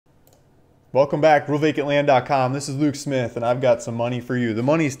Welcome back, RuralVacantLand.com. This is Luke Smith, and I've got some money for you. The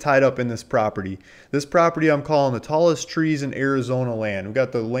money's tied up in this property. This property I'm calling the tallest trees in Arizona land. We've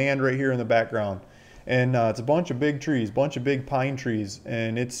got the land right here in the background, and it's a bunch of big trees, bunch of big pine trees,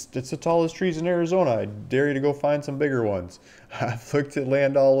 and it's the tallest trees in Arizona. I dare you to go find some bigger ones. I've looked at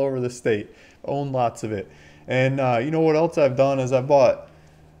land all over the state, own lots of it, and you know what else I've done is I've bought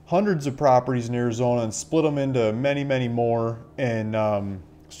hundreds of properties in Arizona and split them into many, many more, and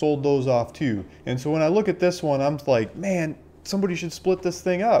sold those off too. And so when I look at this one, I'm like, man, somebody should split this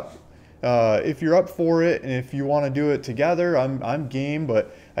thing up. If you're up for it and if you want to do it together, I'm game,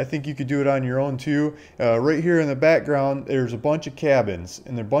 but I think you could do it on your own too. Right here in the background, there's a bunch of cabins,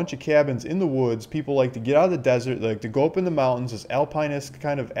 and there are a bunch of cabins in the woods. People like to get out of the desert, they like to go up in the mountains, this alpinist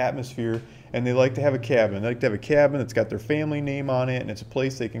kind of atmosphere, and they like to have a cabin. They like to have a cabin that's got their family name on it, and it's a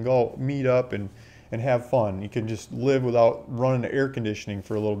place they can go meet up and have fun. You can just live without running the air conditioning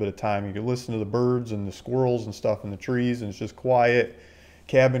for a little bit of time. You can listen to the birds and the squirrels and stuff in the trees, and it's just quiet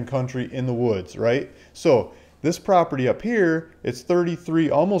cabin country in the woods, right? So this property up here, it's 33,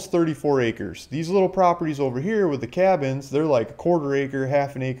 almost 34 acres. These little properties over here with the cabins, they're like a quarter acre,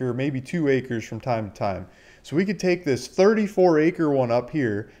 half an acre, maybe 2 acres from time to time. So we could take this 34 acre one up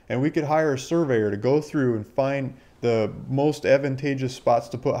here, and we could hire a surveyor to go through and find the most advantageous spots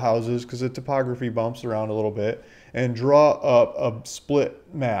to put houses, because the topography bumps around a little bit, and draw up a split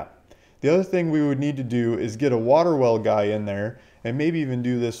map. The other thing we would need to do is get a water well guy in there, and maybe even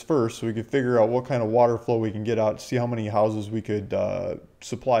do this first so we could figure out what kind of water flow we can get out to see how many houses we could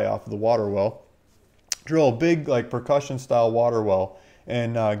supply off of the water well. Drill a big like percussion style water well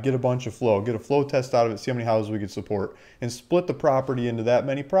and get a bunch of flow, get a flow test out of it, see how many houses we could support, and split the property into that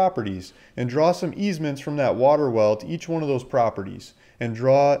many properties, and draw some easements from that water well to each one of those properties, and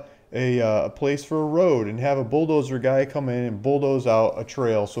draw a place for a road, and have a bulldozer guy come in and bulldoze out a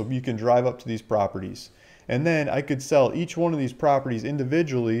trail so you can drive up to these properties. And then I could sell each one of these properties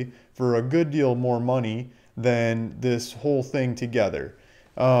individually for a good deal more money than this whole thing together.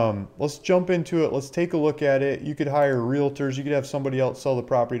 Let's jump into it. Let's take a look at it. You could hire realtors. You could have somebody else sell the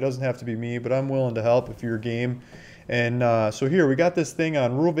property. It doesn't have to be me, but I'm willing to help if you're game. And so here, we got this thing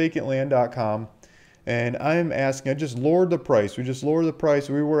on RuralVacantLand.com. And I'm asking, I just lowered the price. We just lowered the price.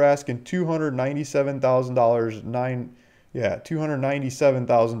 We were asking $297,000,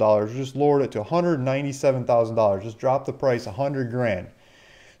 $297,000. We just lowered it to $197,000. Just dropped the price 100 grand.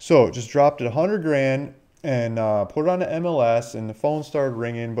 So just dropped it 100 grand and put it on the MLS, and the phone started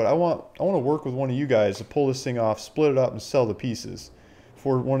ringing. But I want to work with one of you guys to pull this thing off, split it up, and sell the pieces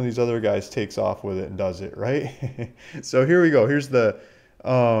before one of these other guys takes off with it and does it, right? So here we go. Here's the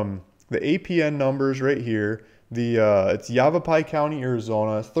APN numbers right here. It's Yavapai County,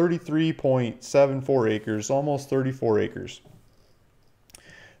 Arizona, 33.74 acres, almost 34 acres.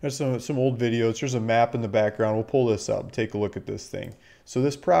 There's some old videos. There's a map in the background. We'll pull this up, take a look at this thing. So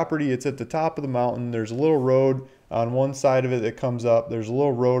this property, it's at the top of the mountain. There's a little road on one side of it that comes up. There's a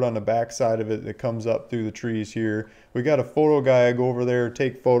little road on the back side of it that comes up through the trees here. We got a photo guy go over there,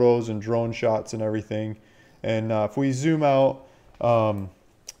 take photos and drone shots and everything. And if we zoom out,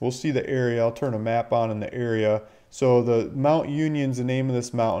 we'll see the area. I'll turn a map on in the area. So the Mount Union's the name of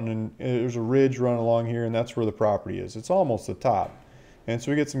this mountain, and there's a ridge running along here, and that's where the property is. It's almost the top. And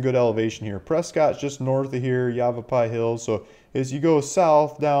so we get some good elevation here. Prescott's just north of here, Yavapai Hills. So as you go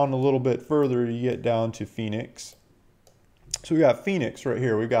south down a little bit further, you get down to Phoenix. So we got Phoenix right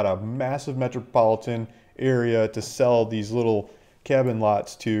here. We got a massive metropolitan area to sell these little cabin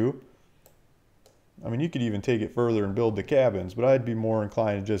lots to. I mean, you could even take it further and build the cabins, but I'd be more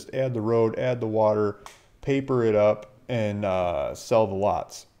inclined to just add the road, add the water, paper it up, and sell the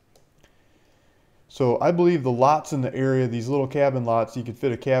lots. So I believe the lots in the area, these little cabin lots you could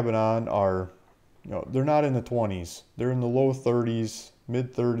fit a cabin on, are, you know, they're not in the 20s. They're in the low 30s,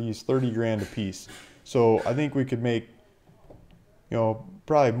 mid 30s, 30 grand a piece. So I think we could make, you know,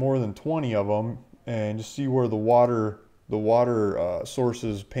 probably more than 20 of them, and just see where the water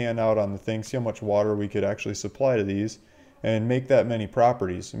sources pan out on the thing, see how much water we could actually supply to these, and make that many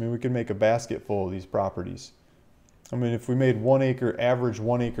properties. I mean, we could make a basket full of these properties. I mean, if we made 1 acre, average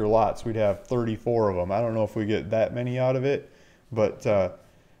 1 acre lots, we'd have 34 of them. I don't know if we get that many out of it, but you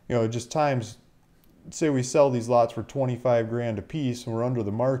know, just times, say we sell these lots for 25 grand a piece and we're under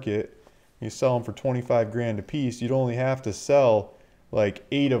the market, you sell them for 25 grand a piece, you'd only have to sell like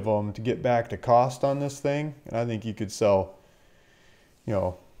 8 of them to get back to cost on this thing. And I think you could sell, you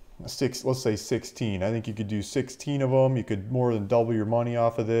know, let's say 16. I think you could do 16 of them. You could more than double your money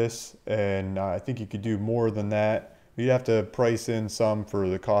off of this. And I think you could do more than that. You'd have to price in some for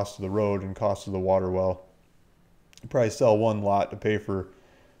the cost of the road and cost of the water well. You'd probably sell one lot to pay for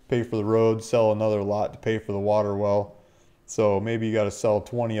pay for the road, sell another lot to pay for the water well. So maybe you got to sell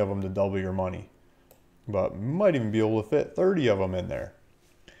 20 of them to double your money. But you might even be able to fit 30 of them in there.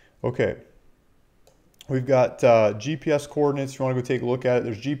 Okay. We've got GPS coordinates. If you want to go take a look at it,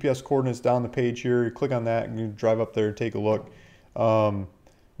 there's GPS coordinates down the page here. You click on that and you drive up there and take a look.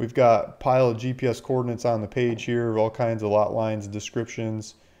 We've got a pile of GPS coordinates on the page here, all kinds of lot lines and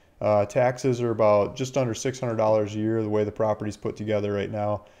descriptions. Taxes are about just under $600 a year, the way the property's put together right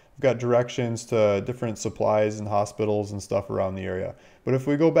now. We've got directions to different supplies and hospitals and stuff around the area. But if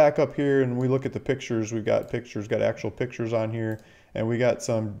we go back up here and we look at the pictures, we've got pictures, got actual pictures on here. And we got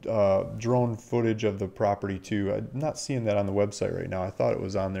some drone footage of the property too. I'm not seeing that on the website right now. I thought it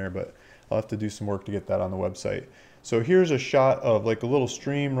was on there, but I'll have to do some work to get that on the website. So here's a shot of like a little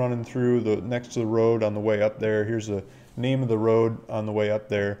stream running through the next to the road on the way up there. Here's the name of the road on the way up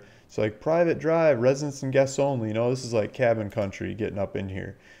there. It's like private drive, residents and guests only. You know, this is like cabin country getting up in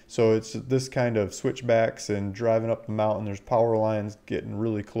here. So it's this kind of switchbacks and driving up the mountain. There's power lines getting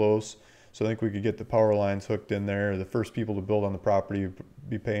really close. So I think we could get the power lines hooked in there. The first people to build on the property would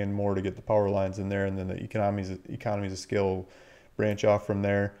be paying more to get the power lines in there, and then the economies of scale will branch off from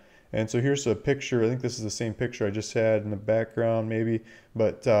there. And so here's a picture. I think this is the same picture I just had in the background maybe,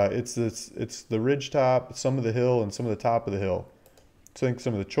 but it's the ridge top, some of the hill, and some of the top of the hill. So I think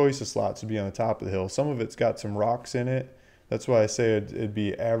some of the choicest lots would be on the top of the hill. Some of it's got some rocks in it. That's why I say it'd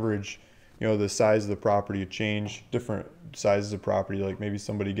be average. You know, the size of the property would change, different sizes of property. Like maybe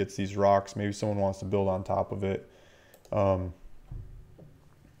somebody gets these rocks, maybe someone wants to build on top of it.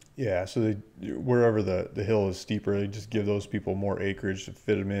 Yeah, so wherever the hill is steeper, they just give those people more acreage to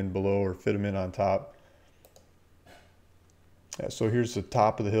fit them in below or fit them in on top. Yeah, so here's the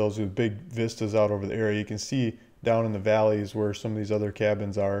top of the hills with big vistas out over the area. You can see down in the valleys where some of these other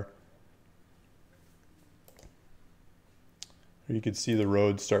cabins are. You can see the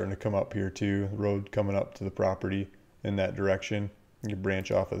road starting to come up here too. The road coming up to the property in that direction. You can branch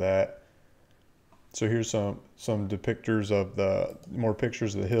off of that. So here's some depictors of more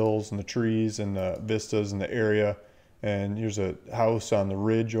pictures of the hills and the trees and the vistas in the area. And here's a house on the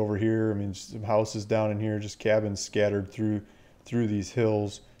ridge over here. I mean, some houses down in here, just cabins scattered through these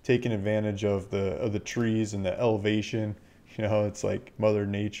hills, taking advantage of the trees and the elevation. You know, it's like Mother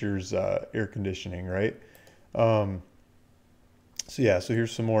Nature's air conditioning, right? So yeah, so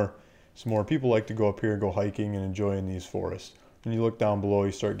here's some more people like to go up here and go hiking and enjoying these forests. When you look down below,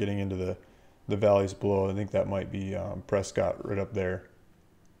 you start getting into the valleys below. I think that might be Prescott right up there.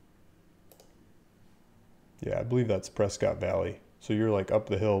 Yeah, I believe that's Prescott Valley. So you're like up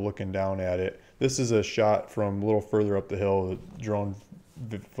the hill looking down at it. This is a shot from a little further up the hill, the drone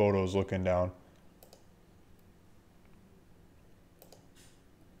photos looking down.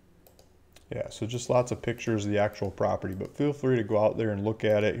 Yeah, so just lots of pictures of the actual property, but feel free to go out there and look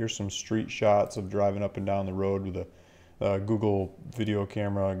at it. Here's some street shots of driving up and down the road with a Google video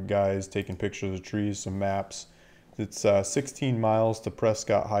camera, guys taking pictures of the trees, some maps. It's 16 miles to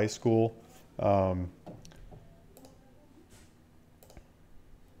Prescott High School.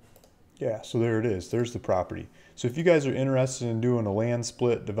 Yeah, so there it is. There's the property. So if you guys are interested in doing a land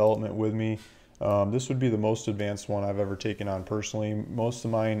split development with me, this would be the most advanced one I've ever taken on personally. Most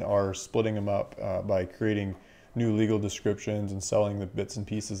of mine are splitting them up by creating new legal descriptions and selling the bits and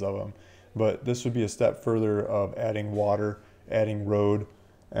pieces of them. But this would be a step further of adding water, adding road,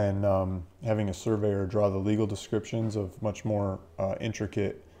 and having a surveyor draw the legal descriptions of much more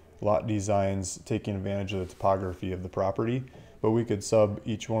intricate lot designs, taking advantage of the topography of the property. But we could sub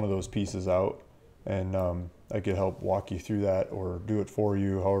each one of those pieces out, and I could help walk you through that or do it for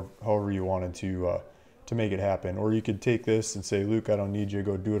you, however you wanted to make it happen. Or you could take this and say, Luke, I don't need you,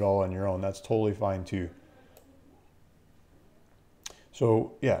 go do it all on your own. That's totally fine too.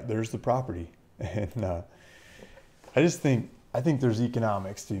 So yeah, there's the property. And I think there's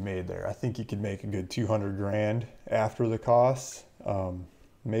economics to be made there. I think you could make a good 200 grand after the costs.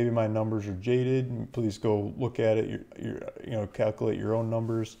 Maybe my numbers are jaded. Please go look at it. Calculate your own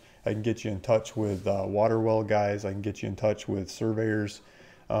numbers. I can get you in touch with water well guys. I can get you in touch with surveyors.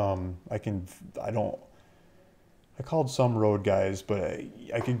 I called some road guys, but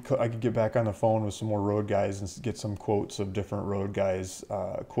I could get back on the phone with some more road guys and get some quotes of different road guys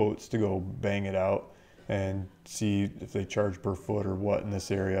quotes to go bang it out and see if they charge per foot or what in this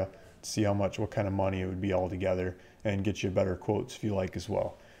area. See what kind of money it would be all together, and get you better quotes if you like as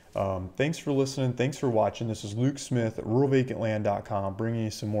well. Thanks for listening. Thanks for watching. This is Luke Smith at RuralVacantLand.com, bringing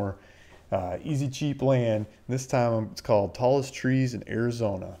you some more easy, cheap land. This time it's called Tallest Trees in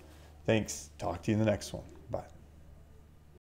Arizona. Thanks. Talk to you in the next one.